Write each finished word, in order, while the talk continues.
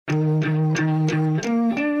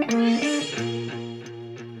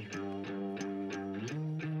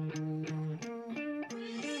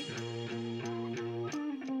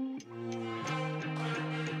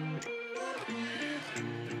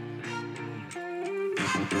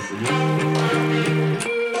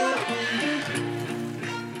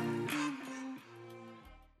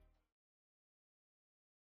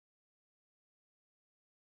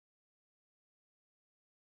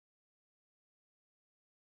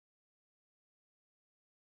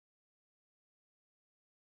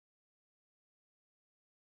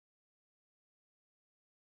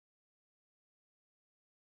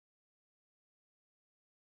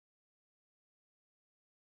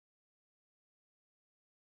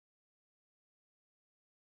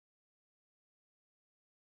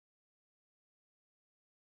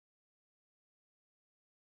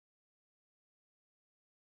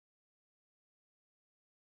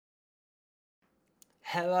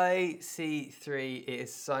Hello C3, it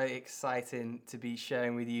is so exciting to be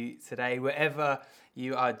sharing with you today, wherever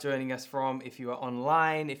you are joining us from. If you are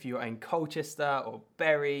online, if you are in Colchester or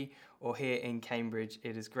Bury or here in Cambridge,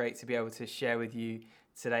 it is great to be able to share with you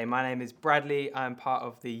today. My name is Bradley, I'm part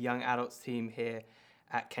of the young adults team here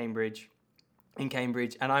at Cambridge. In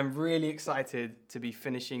Cambridge, and I'm really excited to be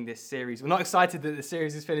finishing this series. Well, not excited that the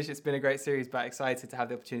series is finished, it's been a great series, but excited to have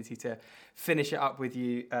the opportunity to finish it up with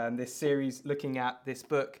you. This series looking at this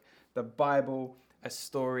book, the Bible, a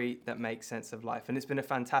story that makes sense of life. And it's been a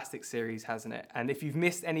fantastic series, hasn't it? And if you've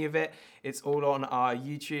missed any of it, it's all on our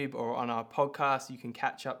YouTube or on our podcast. You can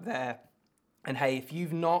catch up there. And hey, if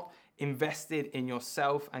you've not invested in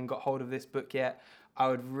yourself and got hold of this book yet, I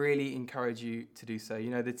would really encourage you to do so.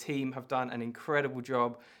 You know, the team have done an incredible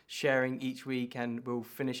job sharing each week, and we'll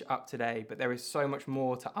finish up today, but there is so much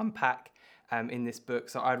more to unpack in this book.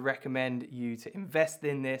 So I'd recommend you to invest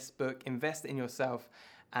in this book, invest in yourself,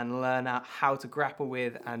 and learn out how to grapple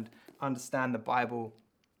with and understand the Bible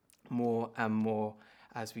more and more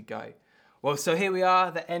as we go. Well, so here we are,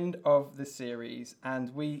 the end of the series,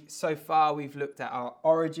 and so far we've looked at our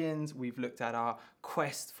origins, we've looked at our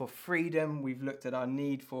quest for freedom, we've looked at our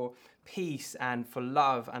need for peace and for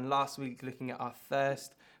love, and last week looking at our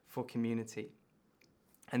thirst for community.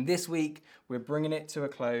 And this week we're bringing it to a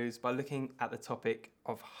close by looking at the topic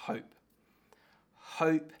of hope.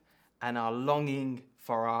 Hope and our longing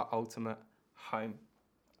for our ultimate home.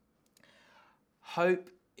 Hope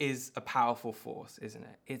is a powerful force, isn't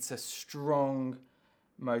it? It's a strong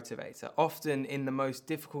motivator. Often in the most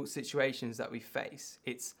difficult situations that we face,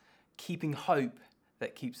 it's keeping hope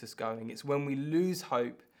that keeps us going. It's when we lose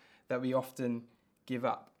hope that we often give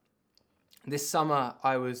up. This summer,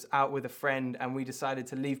 I was out with a friend and we decided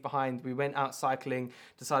to leave behind. We went out cycling,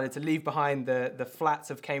 decided to leave behind the flats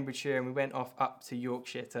of Cambridgeshire, and we went off up to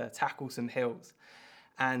Yorkshire to tackle some hills.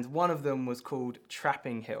 And one of them was called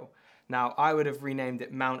Trapping Hill. Now, I would have renamed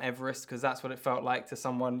it Mount Everest because that's what it felt like to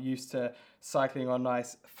someone used to cycling on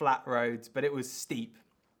nice flat roads, but it was steep.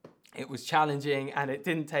 It was challenging, and it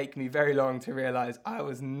didn't take me very long to realize I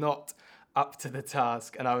was not up to the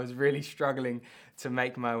task, and I was really struggling to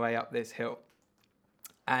make my way up this hill.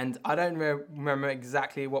 And I don't remember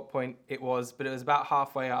exactly what point it was, but it was about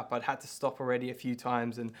halfway up. I'd had to stop already a few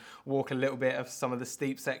times and walk a little bit of some of the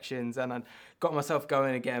steep sections, and I'd got myself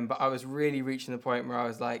going again, but I was really reaching the point where I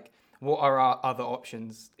was like, what are our other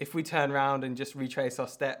options? If we turn around and just retrace our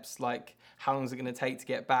steps, like how long is it going to take to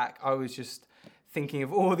get back? I was just thinking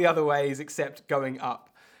of all the other ways except going up.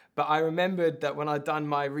 But I remembered that when I'd done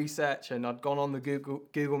my research and I'd gone on the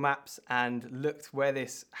Google Maps and looked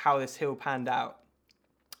how this hill panned out,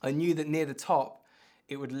 I knew that near the top,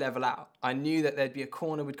 it would level out. I knew that there'd be a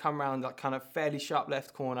corner would come around, that kind of fairly sharp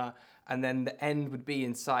left corner, and then the end would be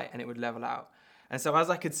in sight and it would level out. And so as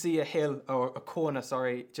I could see a corner,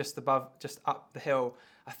 just up the hill,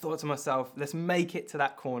 I thought to myself, let's make it to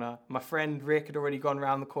that corner. My friend Rick had already gone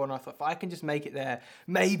around the corner. I thought, if I can just make it there,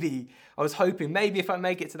 maybe if I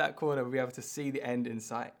make it to that corner, we'll be able to see the end in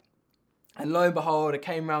sight. And lo and behold, I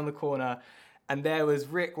came around the corner and there was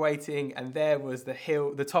Rick waiting, and there was the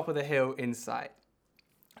hill, the top of the hill in sight.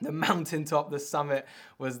 The mountaintop, the summit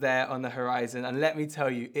was there on the horizon. And let me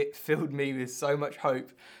tell you, it filled me with so much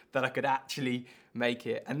hope that I could actually make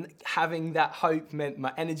it. And having that hope meant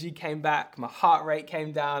my energy came back, my heart rate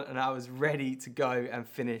came down, and I was ready to go and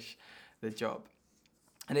finish the job.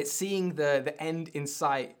 And it's seeing the end in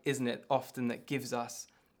sight, isn't it, often that gives us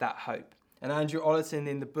that hope. And Andrew Ollerton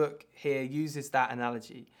in the book here uses that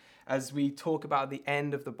analogy as we talk about the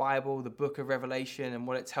end of the Bible, the book of Revelation, and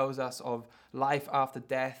what it tells us of life after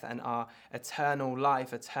death and our eternal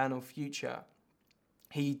life, eternal future.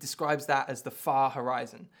 He describes that as the far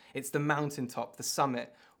horizon. It's the mountaintop, the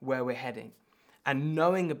summit where we're heading. And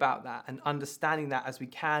knowing about that and understanding that as we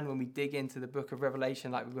can when we dig into the book of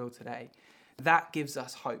Revelation like we will today, that gives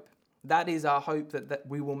us hope. That is our hope that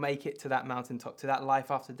we will make it to that mountaintop, to that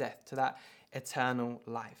life after death, to that eternal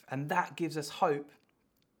life. And that gives us hope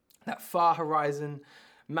that far horizon,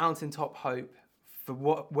 mountaintop hope for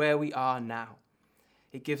where we are now.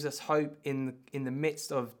 It gives us hope in the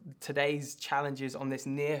midst of today's challenges on this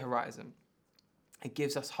near horizon. It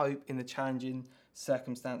gives us hope in the challenging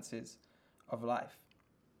circumstances of life.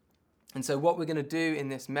 And so what we're going to do in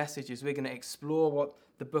this message is we're going to explore what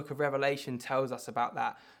the book of Revelation tells us about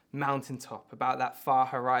that mountaintop, about that far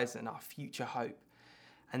horizon, our future hope.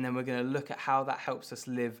 And then we're going to look at how that helps us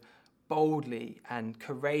live boldly and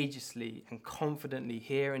courageously and confidently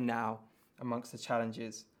here and now amongst the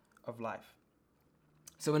challenges of life.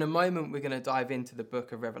 So in a moment, we're going to dive into the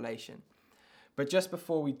book of Revelation. But just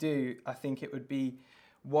before we do, I think it would be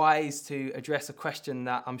wise to address a question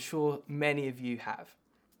that I'm sure many of you have.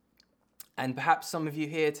 And perhaps some of you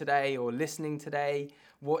here today or listening today,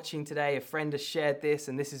 watching today, a friend has shared this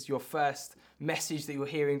and this is your first message that you're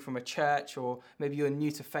hearing from a church, or maybe you're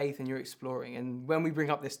new to faith and you're exploring. And when we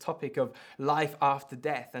bring up this topic of life after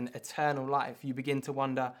death and eternal life, you begin to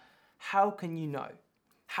wonder, how can you know?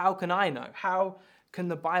 How can I know? How can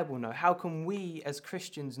the Bible know? How can we as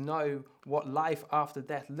Christians know what life after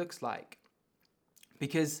death looks like?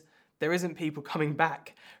 Because there isn't people coming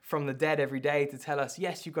back from the dead every day to tell us,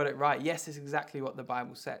 yes, you got it right. Yes, it's exactly what the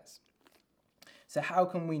Bible says. So how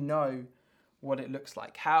can we know what it looks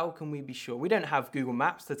like? How can we be sure? We don't have Google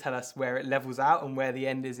Maps to tell us where it levels out and where the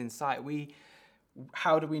end is in sight.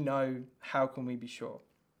 How do we know? How can we be sure?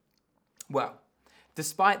 Well,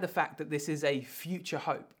 despite the fact that this is a future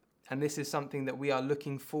hope, and this is something that we are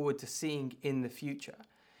looking forward to seeing in the future,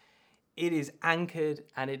 it is anchored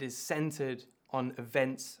and it is centered on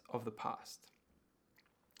events of the past.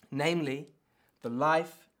 Namely, the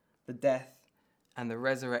life, the death, and the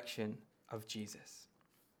resurrection of Jesus.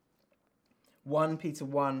 1 Peter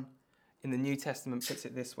 1 in the New Testament puts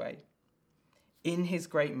it this way: in his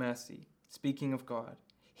great mercy, speaking of God,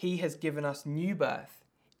 he has given us new birth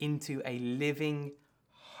into a living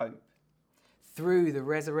hope through the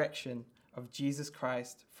resurrection of Jesus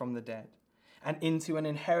Christ from the dead, and into an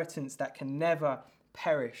inheritance that can never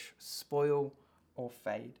perish, spoil, or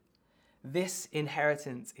fade. This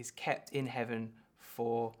inheritance is kept in heaven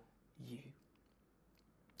for you,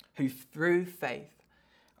 who through faith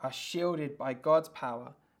are shielded by God's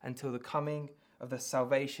power until the coming of the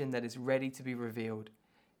salvation that is ready to be revealed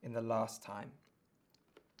in the last time.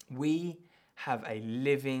 We have a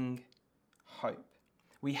living hope.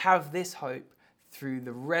 We have this hope through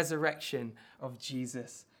the resurrection of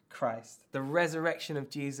Jesus Christ, the resurrection of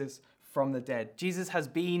Jesus from the dead. Jesus has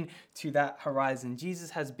been to that horizon. Jesus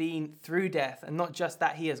has been through death, and not just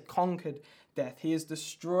that, he has conquered death. He has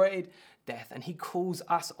destroyed death, and he calls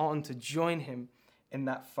us on to join him in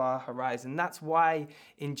that far horizon. That's why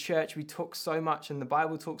in church we talk so much, and the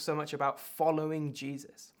Bible talks so much about following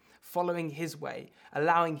Jesus, following his way,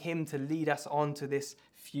 allowing him to lead us on to this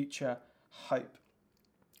future hope.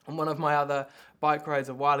 On one of my other bike rides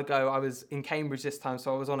a while ago, I was in Cambridge this time,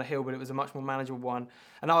 so I was on a hill, but it was a much more manageable one.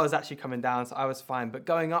 And I was actually coming down, so I was fine. But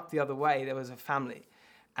going up the other way, there was a family.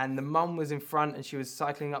 And the mum was in front, and she was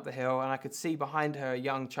cycling up the hill, and I could see behind her a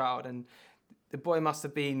young child. And the boy must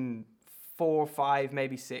have been 4 or 5,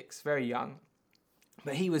 maybe 6, very young.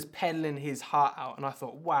 But he was pedaling his heart out, and I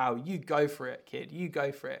thought, wow, you go for it, kid, you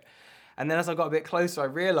go for it. And then as I got a bit closer, I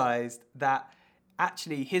realised that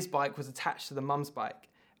actually his bike was attached to the mum's bike.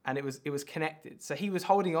 And it was connected. So he was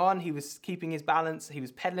holding on, he was keeping his balance, he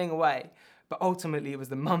was pedaling away. But ultimately it was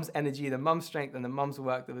the mum's energy, the mum's strength, and the mum's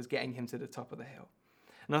work that was getting him to the top of the hill.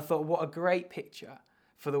 And I thought, what a great picture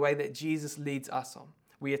for the way that Jesus leads us on.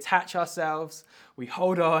 We attach ourselves, we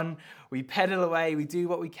hold on, we pedal away, we do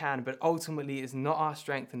what we can, but ultimately it's not our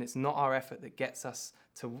strength and it's not our effort that gets us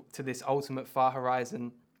to this ultimate far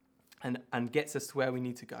horizon and gets us to where we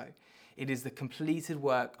need to go. It is the completed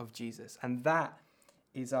work of Jesus. And that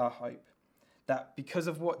is our hope, that because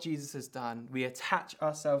of what Jesus has done, we attach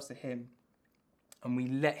ourselves to him and we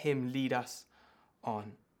let him lead us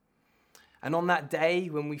on. And on that day,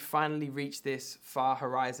 when we finally reach this far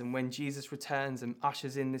horizon, when Jesus returns and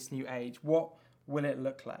ushers in this new age, what will it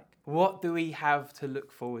look like? What do we have to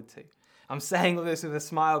look forward to? I'm saying all this with a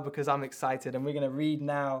smile because I'm excited, and we're going to read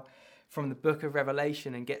now from the book of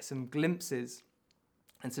Revelation and get some glimpses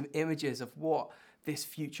and some images of what this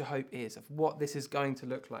future hope is, of what this is going to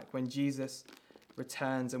look like when Jesus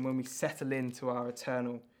returns and when we settle into our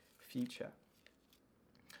eternal future.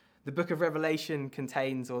 The book of Revelation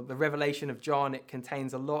contains, or the Revelation of John, it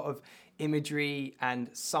contains a lot of imagery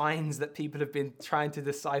and signs that people have been trying to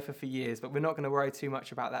decipher for years, but we're not going to worry too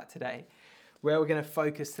much about that today. Where we're going to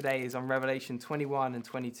focus today is on Revelation 21 and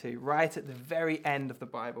 22, right at the very end of the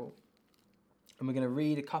Bible. And we're going to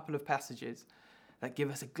read a couple of passages that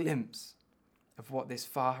give us a glimpse of what this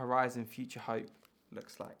far horizon future hope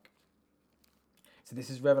looks like. So this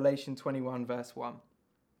is Revelation 21 verse 1.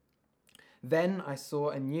 Then I saw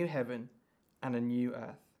a new heaven and a new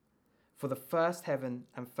earth, for the first heaven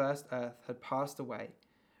and first earth had passed away,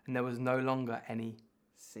 and there was no longer any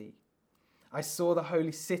sea. I saw the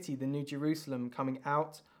holy city, the new Jerusalem, coming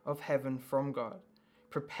out of heaven from God,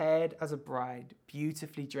 prepared as a bride,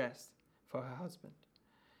 beautifully dressed for her husband.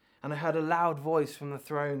 And I heard a loud voice from the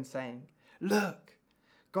throne saying, "Look,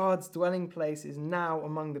 God's dwelling place is now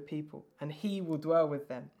among the people, and he will dwell with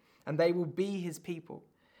them, and they will be his people.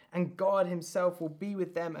 And God himself will be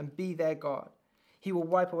with them and be their God. He will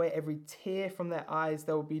wipe away every tear from their eyes.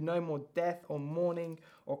 There will be no more death or mourning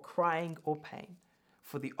or crying or pain,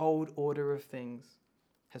 for the old order of things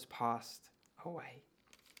has passed away."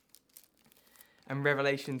 And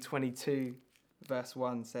Revelation 22 verse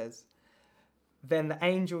 1 says, "Then the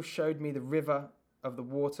angel showed me the river of the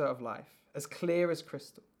water of life, as clear as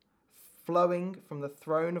crystal, flowing from the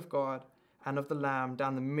throne of God and of the Lamb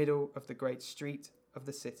down the middle of the great street of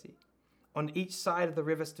the city. On each side of the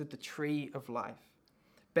river stood the tree of life,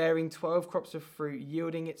 bearing 12 crops of fruit,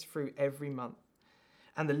 yielding its fruit every month.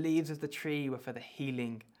 And the leaves of the tree were for the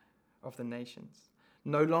healing of the nations.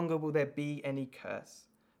 No longer will there be any curse.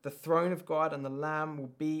 The throne of God and the Lamb will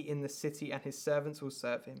be in the city, and his servants will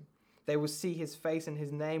serve him. They will see his face, and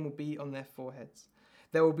his name will be on their foreheads.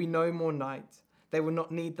 There will be no more night. They will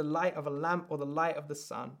not need the light of a lamp or the light of the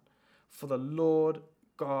sun, for the Lord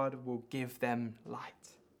God will give them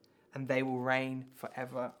light, and they will reign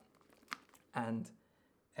forever and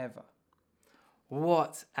ever."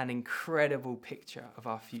 What an incredible picture of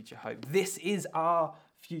our future hope. This is our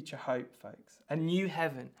future hope, folks. A new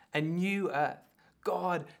heaven, a new earth,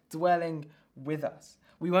 God dwelling with us.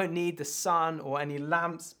 We won't need the sun or any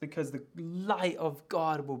lamps, because the light of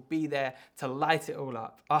God will be there to light it all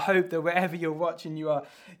up. I hope that wherever you're watching, you are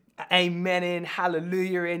amening,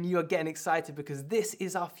 hallelujah in, you are getting excited, because this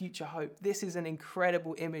is our future hope. This is an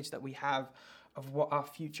incredible image that we have of what our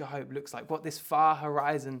future hope looks like, what this far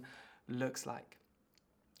horizon looks like.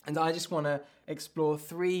 And I just want to explore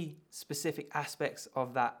 3 specific aspects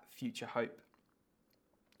of that future hope.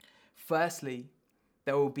 Firstly,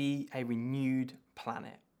 there will be a renewed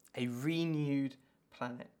planet. A renewed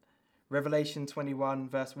planet. Revelation 21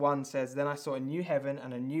 verse 1 says, "Then I saw a new heaven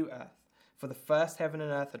and a new earth, for the first heaven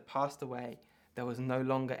and earth had passed away. There was no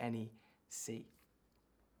longer any sea."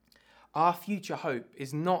 Our future hope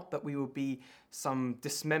is not that we will be some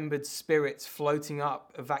dismembered spirits floating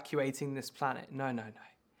up, evacuating this planet. No.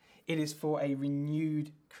 It is for a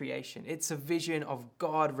renewed creation. It's a vision of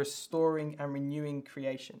God restoring and renewing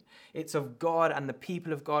creation. It's of God and the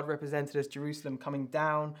people of God, represented as Jerusalem, coming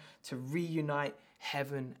down to reunite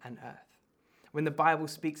heaven and earth. When the Bible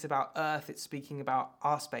speaks about earth, it's speaking about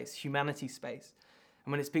our space, humanity space.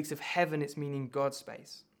 And when it speaks of heaven, it's meaning God's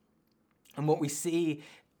space. And what we see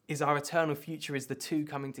is our eternal future is the two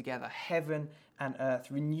coming together, heaven and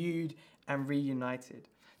earth, renewed and reunited.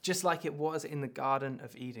 Just like it was in the Garden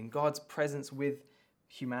of Eden, God's presence with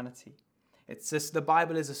humanity. It's just, the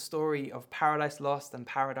Bible is a story of paradise lost and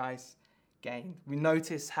paradise gained. We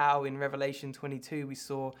notice how in Revelation 22 we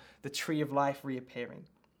saw the tree of life reappearing,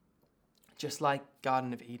 just like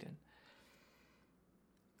Garden of Eden.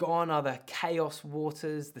 Gone are the chaos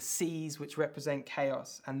waters, the seas which represent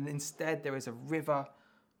chaos, and instead there is a river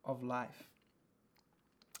of life.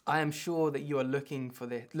 I am sure that you are looking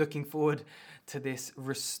forward to this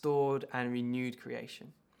restored and renewed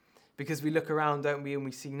creation. Because we look around, don't we, and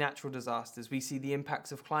we see natural disasters. We see the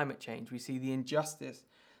impacts of climate change. We see the injustice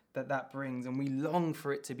that brings, and we long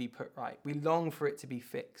for it to be put right. We long for it to be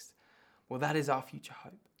fixed. Well, that is our future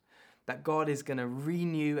hope. That God is going to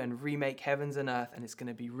renew and remake heavens and earth, and it's going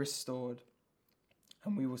to be restored.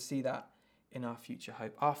 And we will see that in our future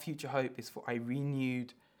hope. Our future hope is for a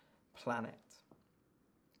renewed planet.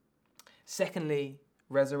 Secondly,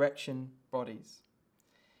 resurrection bodies.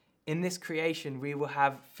 In this creation, we will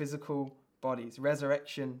have physical bodies,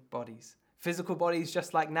 resurrection bodies. Physical bodies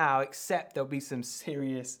just like now, except there'll be some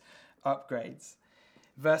serious upgrades.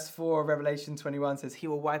 Verse 4 of Revelation 21 says, "He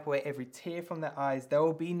will wipe away every tear from their eyes. There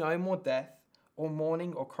will be no more death, or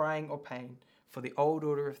mourning, or crying, or pain, for the old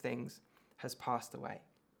order of things has passed away."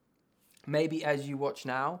 Maybe as you watch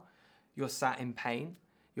now, you're sat in pain.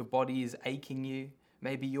 Your body is aching you.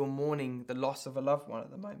 Maybe you're mourning the loss of a loved one at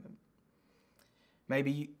the moment.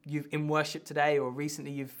 Maybe you've in worship today or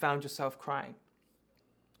recently you've found yourself crying.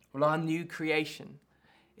 Well, our new creation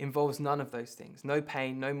involves none of those things. No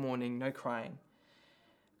pain, no mourning, no crying.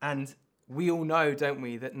 And we all know, don't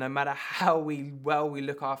we, that no matter how well we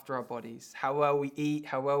look after our bodies, how well we eat,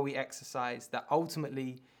 how well we exercise, that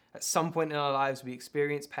ultimately At some point in our lives, we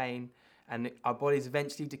experience pain and our bodies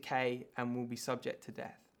eventually decay and will be subject to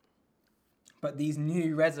death. But these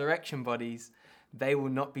new resurrection bodies, they will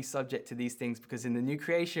not be subject to these things, because in the new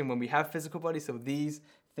creation, when we have physical bodies, so these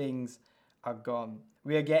things are gone.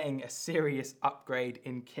 We are getting a serious upgrade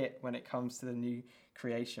in kit when it comes to the new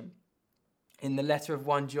creation. In the letter of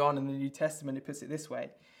 1 John in the New Testament, it puts it this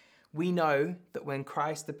way: we know that when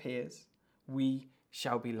Christ appears, we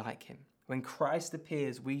shall be like him. When Christ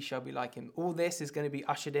appears, we shall be like him. All this is going to be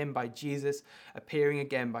ushered in by Jesus appearing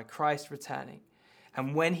again, by Christ returning.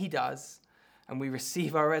 And when he does, and we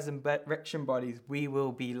receive our resurrection bodies, we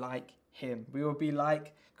will be like him. We will be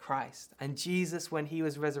like Christ. And Jesus, when he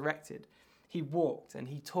was resurrected, he walked and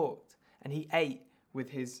he talked and he ate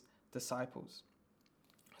with his disciples.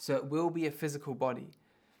 So it will be a physical body,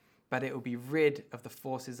 but it will be rid of the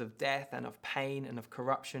forces of death and of pain and of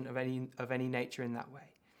corruption of any nature in that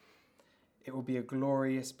way. It will be a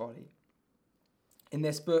glorious body. In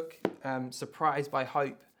this book, Surprised by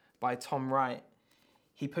Hope by Tom Wright,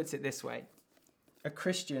 he puts it this way: a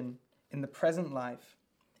Christian in the present life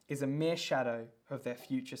is a mere shadow of their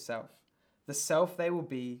future self, the self they will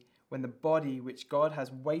be when the body which God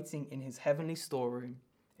has waiting in his heavenly storeroom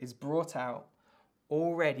is brought out,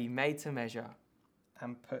 already made to measure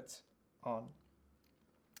and put on.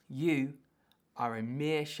 You are a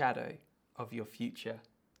mere shadow of your future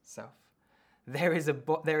self. There is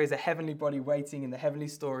a heavenly body waiting in the heavenly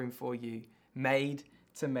storeroom for you, made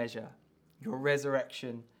to measure, your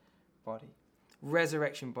resurrection body.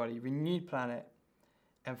 Resurrection body, renewed planet,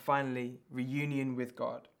 and finally, reunion with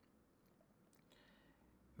God.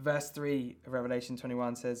 Verse 3 of Revelation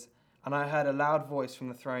 21 says, "And I heard a loud voice from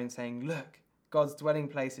the throne saying, 'Look, God's dwelling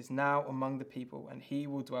place is now among the people, and he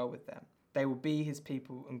will dwell with them. They will be his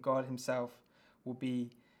people, and God himself will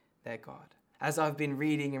be their God.'" As I've been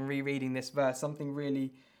reading and rereading this verse, something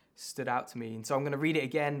really stood out to me. And so I'm going to read it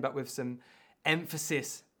again, but with some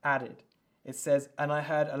emphasis added. It says, "And I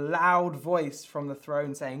heard a loud voice from the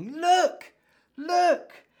throne saying, 'Look,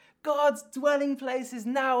 look, God's dwelling place is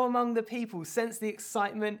now among the people.'" Sense the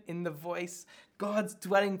excitement in the voice. God's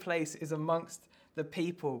dwelling place is amongst the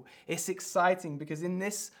people. It's exciting because in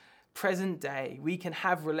this present day, we can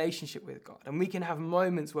have relationship with God, and we can have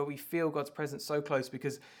moments where we feel God's presence so close,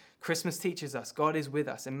 because Christmas teaches us God is with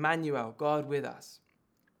us. Emmanuel, God with us.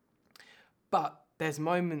 But there's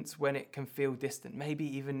moments when it can feel distant. Maybe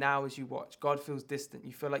even now as you watch, God feels distant.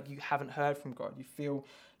 You feel like you haven't heard from God. You feel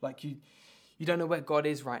like you don't know where God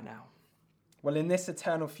is right now. Well, in this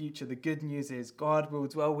eternal future, the good news is God will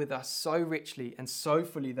dwell with us so richly and so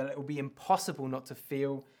fully that it will be impossible not to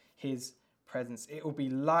feel his presence. It will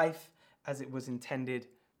be life as it was intended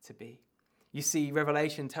to be. You see,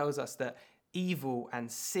 Revelation tells us that evil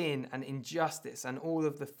and sin and injustice and all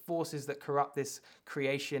of the forces that corrupt this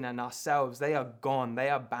creation and ourselves, they are gone, they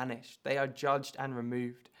are banished, they are judged and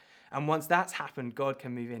removed. And once that's happened, God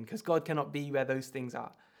can move in, because God cannot be where those things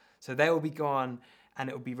are. So they will be gone, and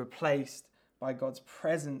it will be replaced by God's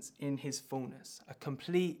presence in his fullness, a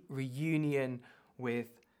complete reunion with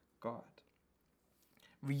God.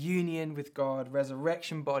 Reunion with God,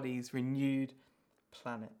 resurrection bodies, renewed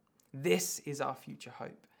planet. This is our future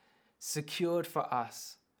hope, secured for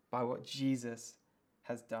us by what Jesus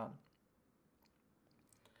has done.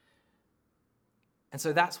 And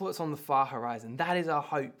so that's what's on the far horizon. That is our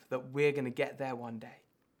hope, that we're going to get there one day.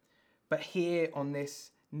 But here on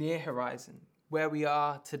this near horizon, where we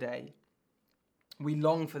are today, we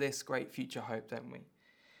long for this great future hope, don't we?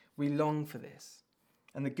 We long for this.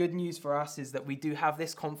 And the good news for us is that we do have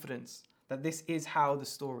this confidence that this is how the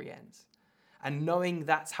story ends. And knowing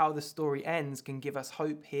that's how the story ends can give us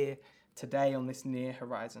hope here today on this near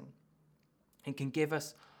horizon. It can give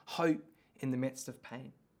us hope in the midst of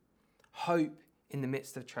pain, hope in the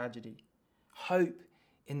midst of tragedy, hope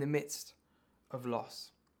in the midst of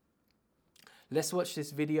loss. Let's watch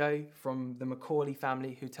this video from the Macaulay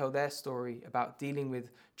family, who tell their story about dealing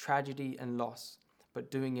with tragedy and loss,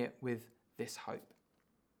 but doing it with this hope.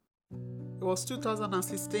 It was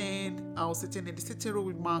 2016. I was sitting in the sitting room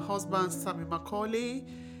with my husband, Sammy Macaulay.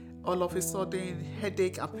 All of a sudden,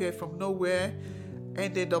 headache appeared from nowhere.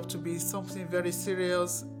 Ended up to be something very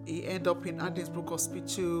serious. He ended up in Addinsbrook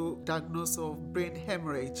Hospital, diagnosed of brain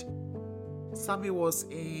hemorrhage. Sammy was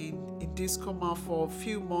in induced coma for a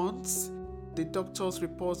few months. The doctor's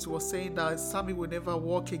reports were saying that Sammy will never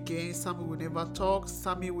walk again, Sammy will never talk,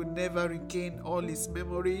 Sammy will never regain all his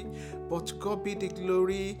memory. But to God be the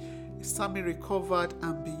glory, Sammy recovered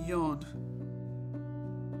and beyond.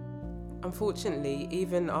 Unfortunately,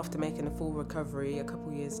 even after making a full recovery, a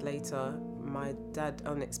couple years later, my dad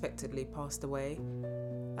unexpectedly passed away.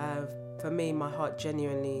 For me, my heart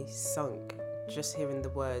genuinely sunk just hearing the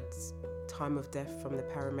words "time of death" from the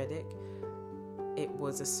paramedic. It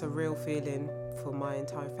was a surreal feeling for my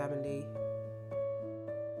entire family.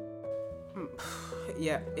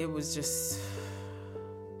 Yeah, it was just...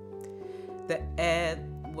 The air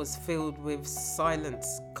was filled with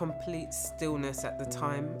silence, complete stillness at the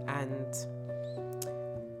time, and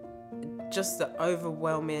just the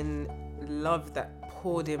overwhelming love that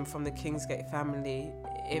poured in from the Kingsgate family.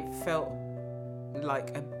 It felt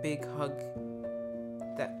like a big hug,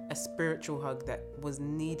 a spiritual hug that was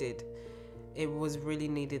needed. It was really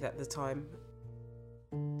needed at the time.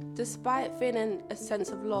 Despite feeling a sense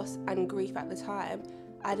of loss and grief at the time,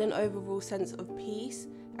 I had an overall sense of peace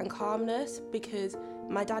and calmness because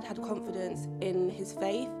my dad had confidence in his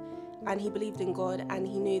faith and he believed in God and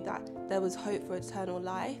he knew that there was hope for eternal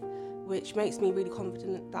life, which makes me really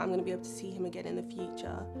confident that I'm going to be able to see him again in the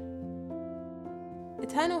future.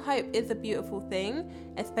 Eternal hope is a beautiful thing,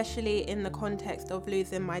 especially in the context of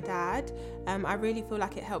losing my dad. I really feel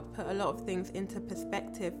like it helped put a lot of things into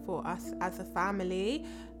perspective for us as a family.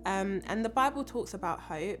 And the Bible talks about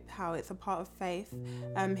hope, how it's a part of faith.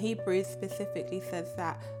 Hebrews specifically says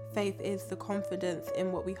that faith is the confidence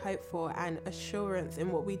in what we hope for and assurance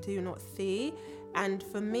in what we do not see. And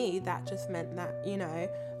for me, that just meant that,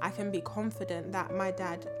 I can be confident that my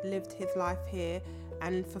dad lived his life here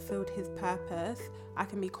and fulfilled his purpose. I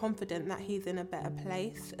can be confident that he's in a better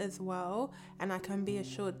place as well. And I can be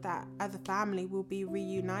assured that as a family, we'll be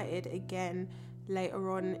reunited again later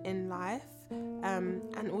on in life.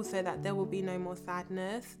 And also that there will be no more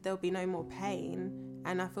sadness, there'll be no more pain.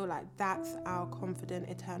 And I feel like that's our confident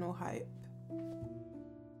eternal hope.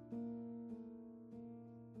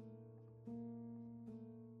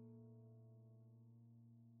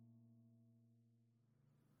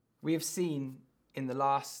 We have seen in the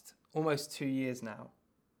last almost 2 years now,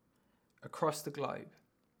 across the globe,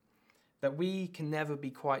 that we can never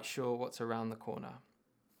be quite sure what's around the corner.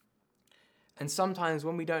 And sometimes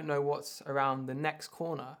when we don't know what's around the next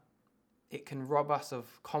corner, it can rob us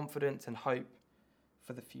of confidence and hope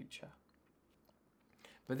for the future.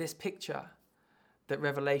 But this picture that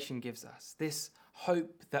Revelation gives us, this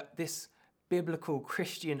hope, that this biblical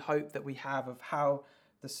Christian hope that we have of how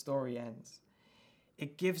the story ends,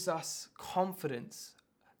 it gives us confidence,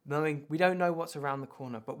 knowing we don't know what's around the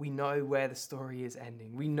corner, but we know where the story is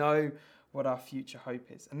ending. We know what our future hope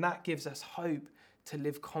is. And that gives us hope to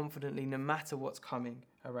live confidently no matter what's coming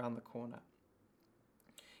around the corner.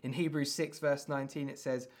 In Hebrews 6 verse 19 it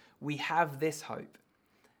says, "We have this hope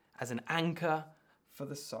as an anchor for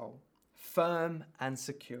the soul, firm and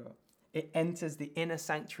secure. It enters the inner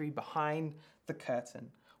sanctuary behind the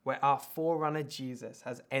curtain where our forerunner Jesus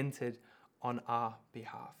has entered on our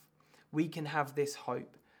behalf." We can have this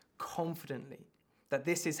hope confidently that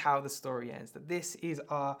this is how the story ends, that this is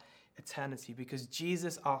our eternity, because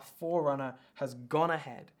Jesus, our forerunner, has gone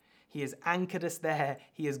ahead. He has anchored us there.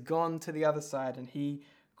 He has gone to the other side, and he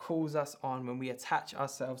calls us on when we attach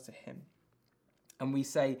ourselves to him. And we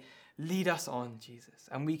say, "Lead us on, Jesus."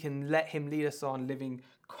 And we can let him lead us on, living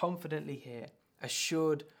confidently here,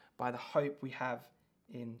 assured by the hope we have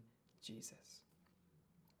in Jesus.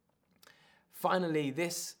 Finally,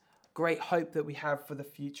 this great hope that we have for the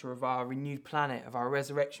future of our renewed planet, of our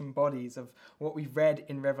resurrection bodies, of what we've read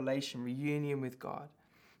in Revelation, reunion with God.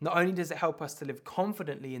 Not only does it help us to live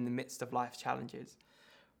confidently in the midst of life's challenges,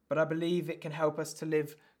 but I believe it can help us to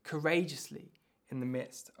live courageously in the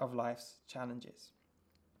midst of life's challenges.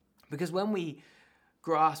 Because when we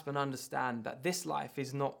grasp and understand that this life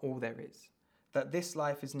is not all there is,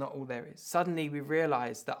 suddenly we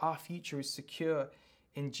realize that our future is secure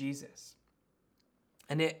in Jesus.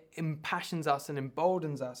 And it impassions us and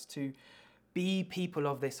emboldens us to be people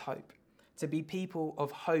of this hope, to be people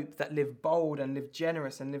of hope that live bold and live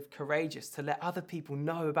generous and live courageous, to let other people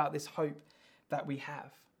know about this hope that we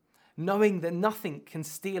have, knowing that nothing can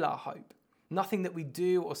steal our hope. Nothing that we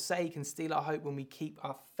do or say can steal our hope when we keep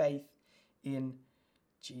our faith in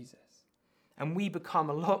Jesus. And we become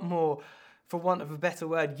a lot more, for want of a better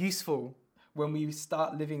word, useful when we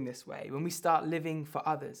start living this way, when we start living for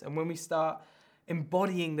others, and when we start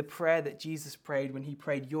embodying the prayer that Jesus prayed when he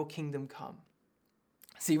prayed, "Your kingdom come."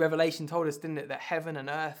 See, Revelation told us, didn't it, that heaven and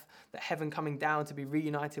earth, that heaven coming down to be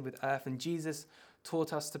reunited with earth, and Jesus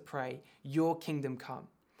taught us to pray, "Your kingdom come."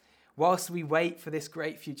 Whilst we wait for this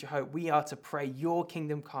great future hope, we are to pray, "Your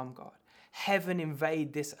kingdom come, God. Heaven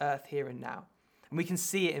invade this earth here and now." And we can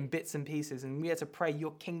see it in bits and pieces, and we are to pray,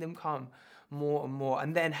 "Your kingdom come," more and more.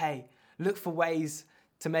 And then, hey, look for ways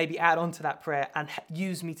to maybe add on to that prayer and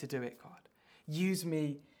use me to do it, God. Use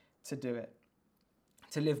me to do it.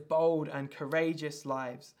 to live bold and courageous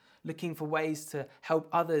lives, looking for ways to help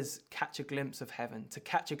others catch a glimpse of heaven, to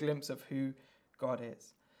catch a glimpse of who God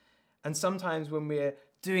is. And sometimes when we're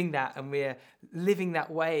doing that and we're living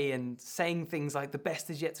that way and saying things like the best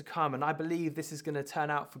is yet to come and I believe this is going to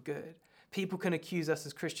turn out for good, people can accuse us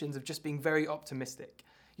as Christians of just being very optimistic.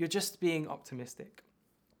 You're just being optimistic.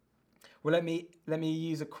 Well, let me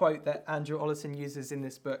use a quote that Andrew Ollerton uses in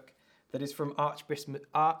this book that is from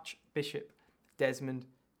Archbishop Desmond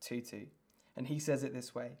Tutu. And he says it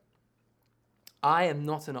this way: "I am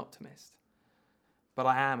not an optimist, but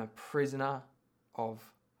I am a prisoner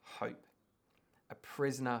of hope." A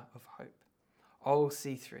prisoner of hope. Oh,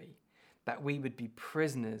 C3, that we would be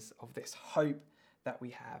prisoners of this hope that we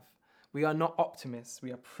have. We are not optimists,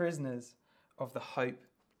 we are prisoners of the hope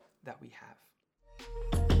that we have.